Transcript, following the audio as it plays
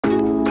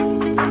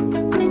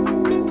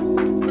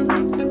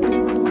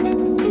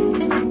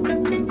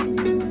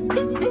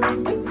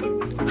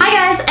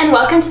and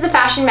welcome to the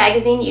Fashion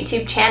Magazine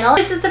YouTube channel.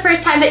 If this is the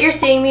first time that you're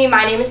seeing me,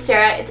 my name is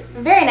Sarah. It's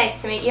very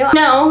nice to meet you.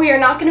 No, we are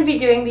not going to be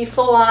doing the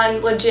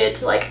full-on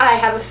legit, like, I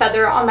have a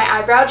feather on my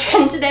eyebrow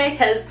trend today,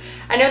 because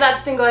I know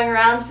that's been going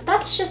around, but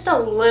that's just a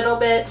little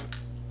bit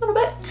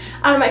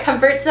out of my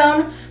comfort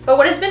zone. But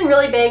what has been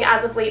really big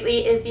as of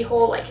lately is the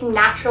whole like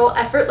natural,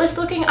 effortless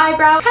looking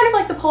eyebrow, kind of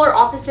like the polar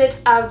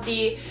opposite of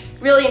the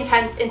really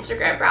intense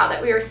Instagram brow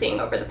that we were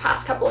seeing over the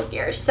past couple of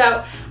years.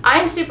 So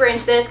I'm super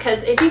into this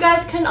because if you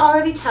guys couldn't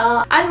already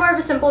tell, I'm more of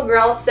a simple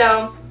girl,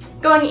 so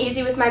going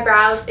easy with my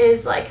brows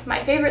is like my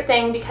favorite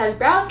thing, because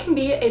brows can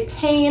be a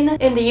pain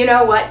in the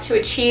you-know-what to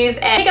achieve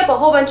and take up a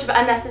whole bunch of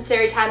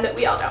unnecessary time that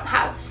we all don't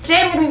have. So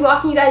today I'm going to be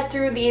walking you guys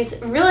through these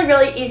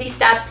really easy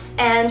steps,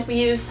 and we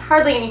use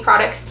hardly any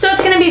products, so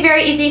it's going to be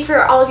very easy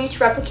for all of you to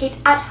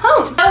replicate at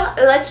home. So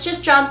let's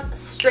just jump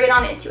straight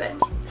on into it.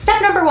 Step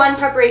number one,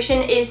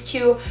 preparation, is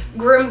to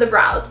groom the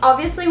brows.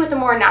 Obviously with a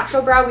more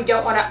natural brow, we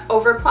don't want to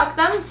over pluck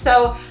them,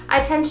 so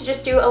I tend to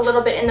just do a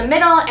little bit in the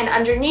middle and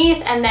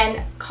underneath and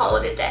then call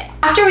it a day.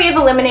 After we have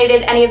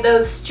eliminated any of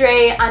those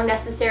stray,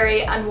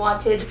 unnecessary,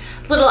 unwanted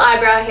little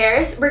eyebrow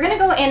hairs, we're going to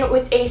go in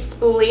with a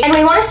spoolie, and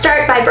we want to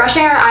start by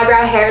brushing our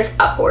eyebrow hairs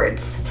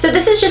upwards. So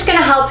this is just going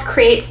to help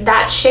create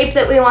that shape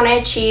that we want to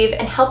achieve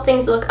and help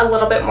things look a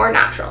little bit more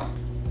natural.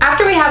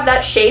 After we have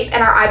that shape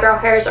and our eyebrow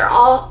hairs are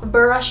all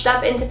brushed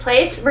up into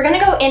place, we're going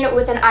to go in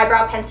with an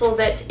eyebrow pencil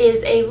that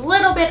is a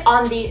little bit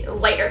on the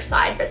lighter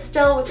side, but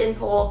still within the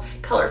whole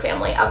color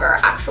family of our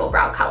actual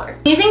brow color.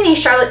 Using the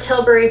Charlotte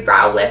Tilbury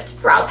Brow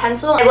Lift brow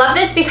pencil, I love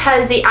this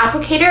because the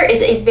applicator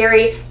is a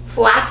very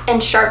flat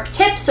and sharp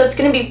tip, so it's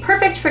going to be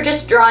perfect for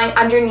just drawing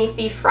underneath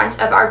the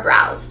front of our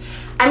brows.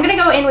 I'm going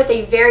to go in with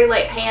a very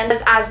light hand,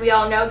 as we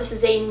all know this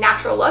is a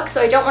natural look,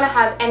 so I don't want to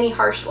have any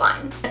harsh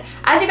lines.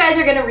 As you guys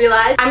are going to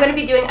realize, I'm going to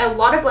be doing a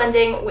lot of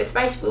blending with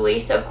my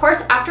spoolie, so of course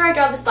after I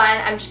draw this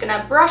line, I'm just going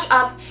to brush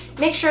up,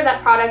 make sure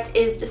that product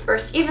is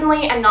dispersed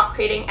evenly and not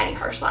creating any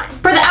harsh lines.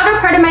 For the outer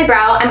part of my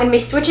brow, I'm going to be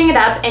switching it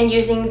up and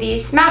using the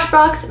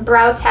Smashbox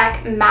Brow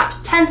Tech Matte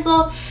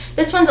Pencil.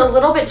 This one's a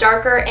little bit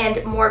darker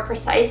and more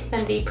precise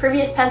than the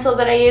previous pencil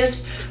that I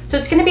used, so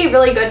it's going to be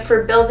really good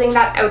for building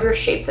that outer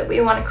shape that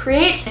we want to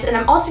create. And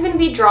I'm also going to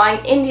be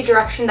drawing in the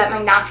direction that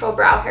my natural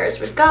brow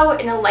hairs would go,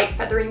 in a light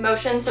feathery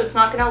motion, so it's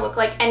not going to look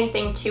like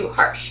anything too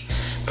harsh.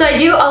 So I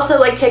do also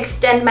like to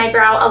extend my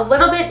brow a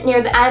little bit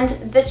near the end.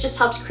 This just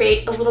helps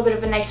create a little bit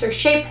of a nicer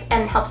shape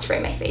and helps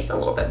frame my face a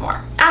little bit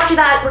more. After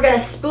that, we're going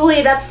to spoolie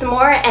it up some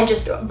more and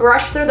just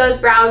brush through those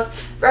brows,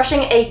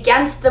 brushing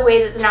against the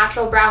way that the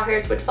natural brow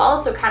hairs would fall,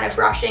 so kind of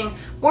brushing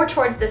more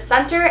towards the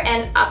center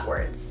and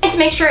upwards. And to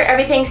make sure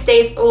everything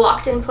stays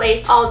locked in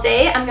place all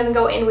day, I'm going to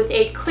go in with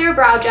a clear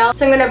brow gel.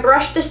 So I'm going to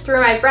brush this through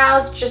my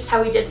brows just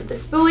how we did with the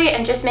spoolie,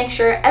 and just make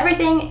sure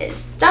everything is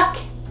stuck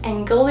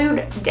and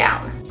glued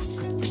down.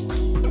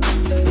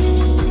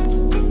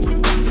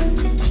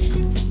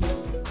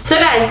 So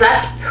guys,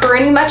 that's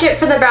pretty much it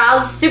for the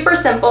brows. Super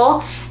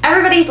simple.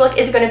 Everybody's look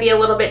is going to be a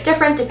little bit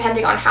different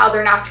depending on how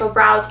their natural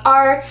brows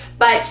are,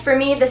 but for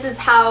me, this is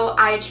how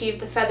I achieve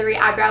the feathery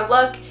eyebrow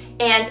look.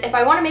 And if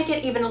I want to make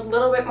it even a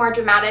little bit more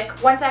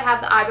dramatic, once I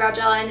have the eyebrow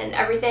gel in and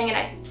everything, and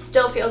I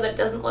still feel that it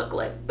doesn't look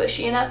like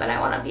bushy enough and I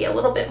want to be a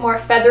little bit more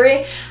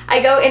feathery,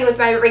 I go in with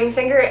my ring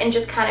finger and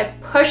just kind of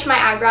push my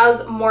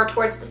eyebrows more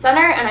towards the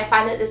center, and I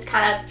find that this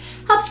kind of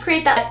helps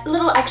create that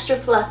little extra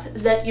fluff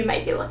that you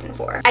might be looking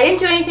for. I didn't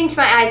do anything to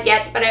my eyes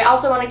yet, but I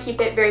also want to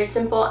keep it very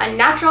simple and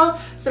natural,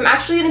 so I'm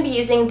actually going to be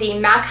using the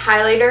MAC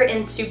highlighter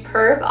in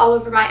Superb all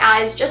over my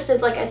eyes, just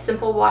as like a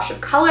simple wash of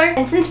color.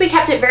 And since we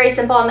kept it very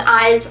simple on the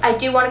eyes, I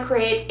do want to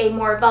create a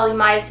more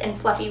volumized and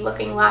fluffy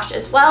looking lash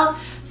as well.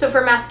 So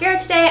for mascara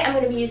today, I'm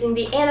going to be using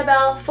the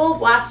Annabelle Full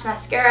Blast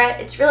Mascara.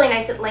 It's really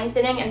nice at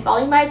lengthening and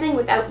volumizing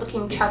without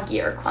looking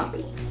chunky or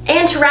clumpy.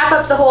 And to wrap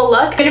up the whole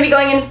look, I'm going to be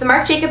going in with the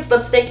Marc Jacobs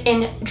lipstick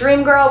in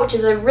Dream Girl, which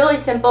is a really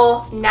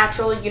simple,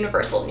 natural,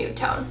 universal nude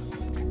tone.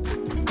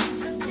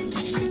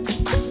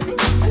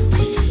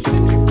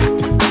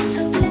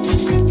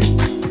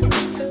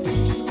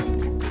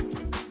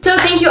 So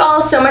thank you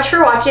all so much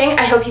for watching.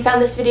 I hope you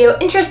found this video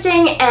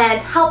interesting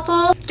and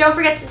helpful. Don't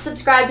forget to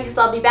subscribe, because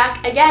I'll be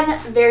back again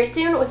very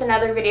soon with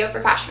another video for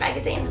Fashion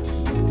Magazine.